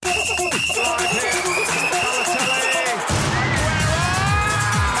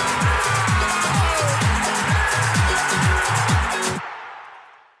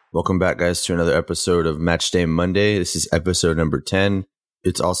Welcome back, guys, to another episode of Matchday Monday. This is episode number 10.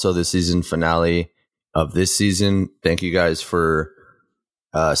 It's also the season finale of this season. Thank you guys for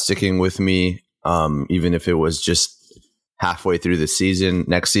sticking with me, even if it was just halfway through the season.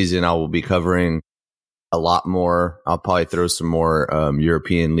 Next season, I will be covering a lot more. I'll probably throw some more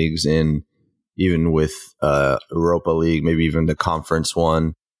European leagues in, even with Europa League, maybe even the conference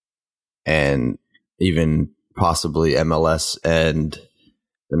one, and even possibly MLS and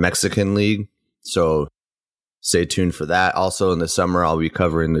the Mexican League. So stay tuned for that. Also in the summer, I'll be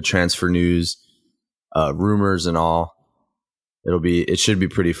covering the transfer news, rumors and all. It should be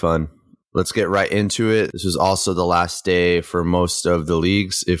pretty fun. Let's get right into it. This was also the last day for most of the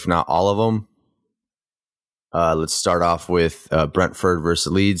leagues, if not all of them. Let's start off with Brentford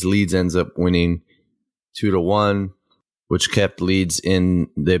versus Leeds. Leeds ends up winning 2-1, which kept Leeds in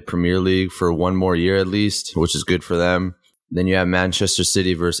the Premier League for one more year at least, which is good for them. Then you have Manchester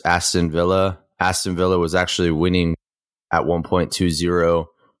City versus Aston Villa. Aston Villa was actually winning at 1.20.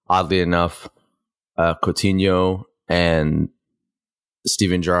 Oddly enough, Coutinho and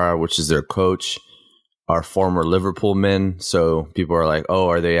Steven Gerrard, which is their coach, are former Liverpool men. So people are like, oh,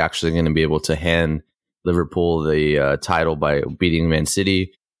 are they actually going to be able to hand Liverpool the title by beating Man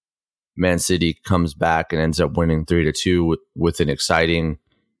City? Man City comes back and ends up winning 3-2 with an exciting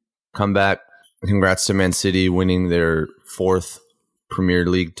comeback. Congrats to Man City winning their fourth Premier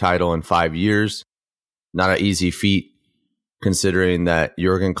League title in 5 years. Not an easy feat, considering that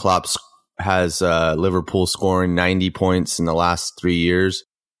Jurgen Klopp has Liverpool scoring 90 points in the last 3 years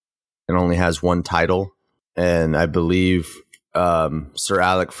and only has one title. And I believe Sir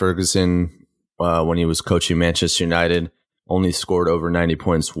Alex Ferguson, when he was coaching Manchester United, only scored over 90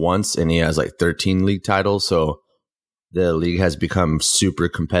 points once, and he has like 13 league titles. So the league has become super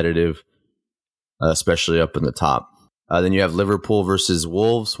competitive, especially up in the top. Then you have Liverpool versus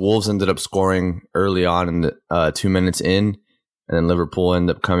Wolves. Wolves ended up scoring early on in the 2 minutes in, and then Liverpool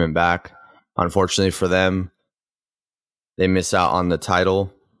ended up coming back. Unfortunately for them, they miss out on the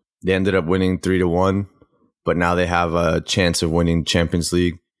title. They ended up winning 3-1, but now they have a chance of winning Champions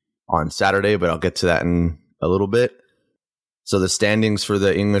League on Saturday, but I'll get to that in a little bit. So the standings for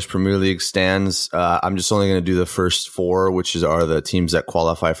the English Premier League stands, I'm just only going to do the first four, which are the teams that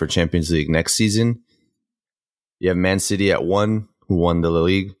qualify for Champions League next season. You have Man City at 1, who won the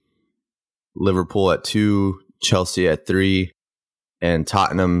league, Liverpool at 2, Chelsea at 3, and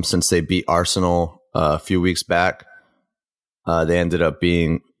Tottenham, since they beat Arsenal a few weeks back, they ended up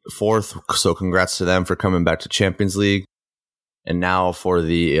being 4th. So congrats to them for coming back to Champions League. And now for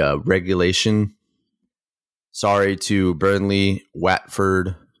the regulation. Sorry to Burnley,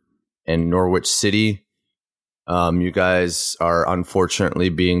 Watford, and Norwich City. You guys are unfortunately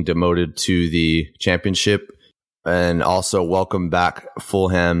being demoted to the Championship. And also welcome back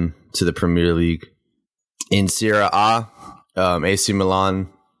Fulham to the Premier League. In Serie A, AC Milan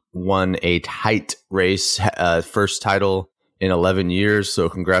won a tight race, first title in 11 years. So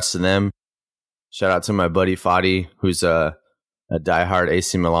congrats to them. Shout out to my buddy Fadi, who's a diehard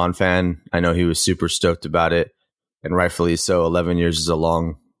AC Milan fan. I know he was super stoked about it, and rightfully so. 11 years is a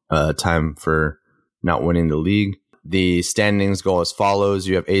long time for not winning the league. The standings go as follows.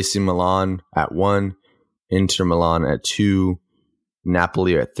 You have AC Milan at 1, Inter Milan at 2,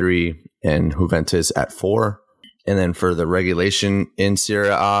 Napoli at 3, and Juventus at 4. And then for the regulation in Serie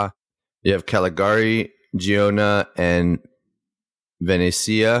A, you have Cagliari, Girona, and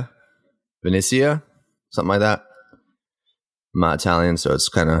Venezia, something like that. I'm not Italian, so it's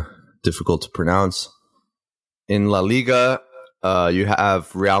kind of difficult to pronounce. In La Liga, you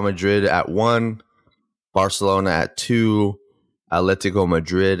have Real Madrid at 1, Barcelona at 2, Atletico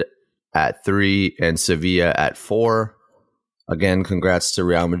Madrid at 3, and Sevilla at 4. Again, congrats to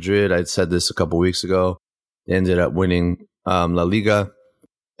Real Madrid. I said this a couple weeks ago. They ended up winning La Liga,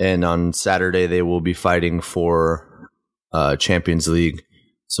 and on Saturday they will be fighting for Champions League.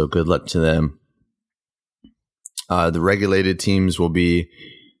 So good luck to them. The regulated teams will be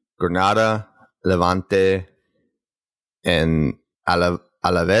Granada, Levante, and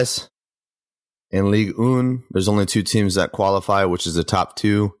Alaves. In Ligue 1, there's only 2 teams that qualify, which is the top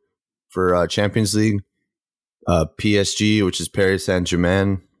 2 for Champions League. PSG, which is Paris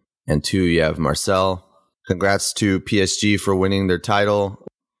Saint-Germain, and 2, you have Marseille. Congrats to PSG for winning their title.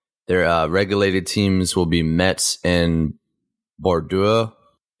 Their regulated teams will be Metz and Bordeaux.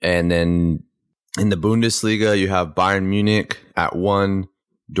 And then in the Bundesliga, you have Bayern Munich at 1,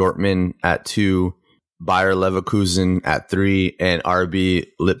 Dortmund at 2, Bayer Leverkusen at 3, and RB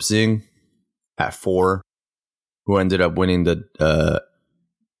Leipzig at 4, who ended up winning the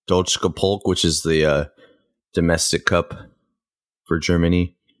Deutsche Pokal, which is the domestic cup for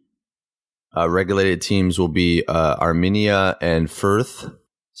Germany. Regulated teams will be Arminia and Firth.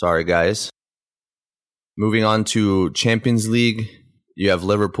 Sorry, guys. Moving on to Champions League, you have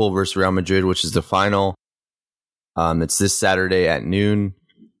Liverpool versus Real Madrid, which is the final. It's this Saturday at noon.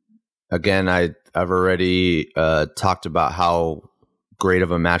 Again, I've already talked about how great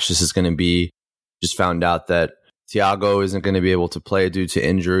of a match this is going to be. Just found out that Thiago isn't going to be able to play due to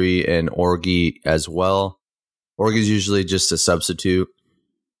injury, and Orgi as well. Orgi's usually just a substitute,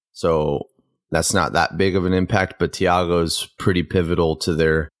 so that's not that big of an impact, but Thiago's pretty pivotal to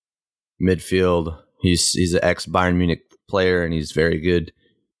their midfield. He's an ex-Bayern Munich player, and he's very good.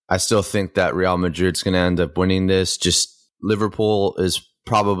 I still think that Real Madrid's going to end up winning this. Just Liverpool is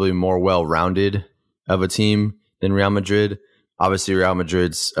probably more well-rounded of a team than Real Madrid. Obviously, Real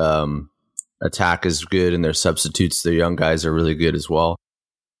Madrid's attack is good, and their substitutes, their young guys, are really good as well.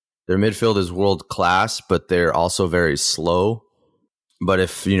 Their midfield is world-class, but they're also very slow. But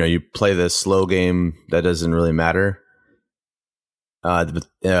if you play the slow game, that doesn't really matter.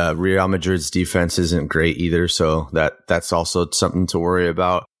 Real Madrid's defense isn't great either, so that's also something to worry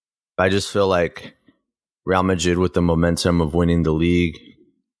about. I just feel like Real Madrid with the momentum of winning the league,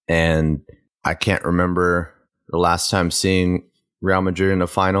 and I can't remember the last time seeing Real Madrid in a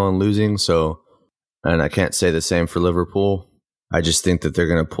final and losing, and I can't say the same for Liverpool. I just think that they're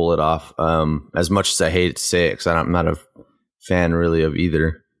going to pull it off. As much as I hate to say it, because I'm not a fan really of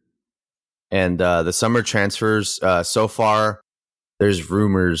either. And the summer transfers, so far, there's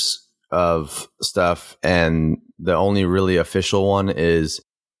rumors of stuff, and the only really official one is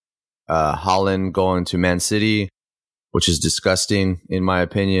Haaland going to Man City, which is disgusting in my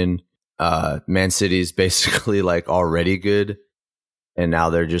opinion. Man City's basically like already good, and now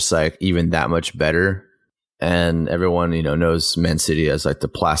they're just like even that much better. And everyone, knows Man City as like the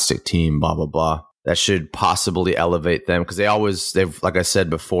plastic team, blah, blah, blah. That should possibly elevate them because they've, like I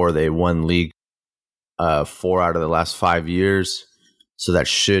said before, they won league 4 out of the last 5 years. So that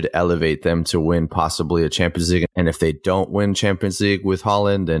should elevate them to win possibly a Champions League. And if they don't win Champions League with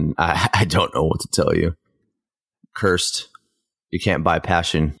Haaland, then I don't know what to tell you. Cursed. You can't buy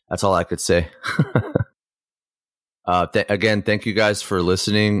passion. That's all I could say. Again, thank you guys for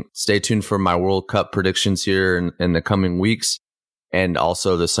listening. Stay tuned for my World Cup predictions here in the coming weeks, and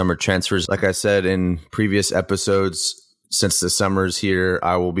also the summer transfers. Like I said in previous episodes, since the summer's here,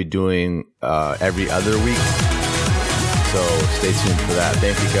 I will be doing every other week. So stay tuned for that.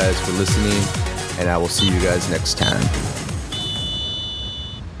 Thank you guys for listening, and I will see you guys next time.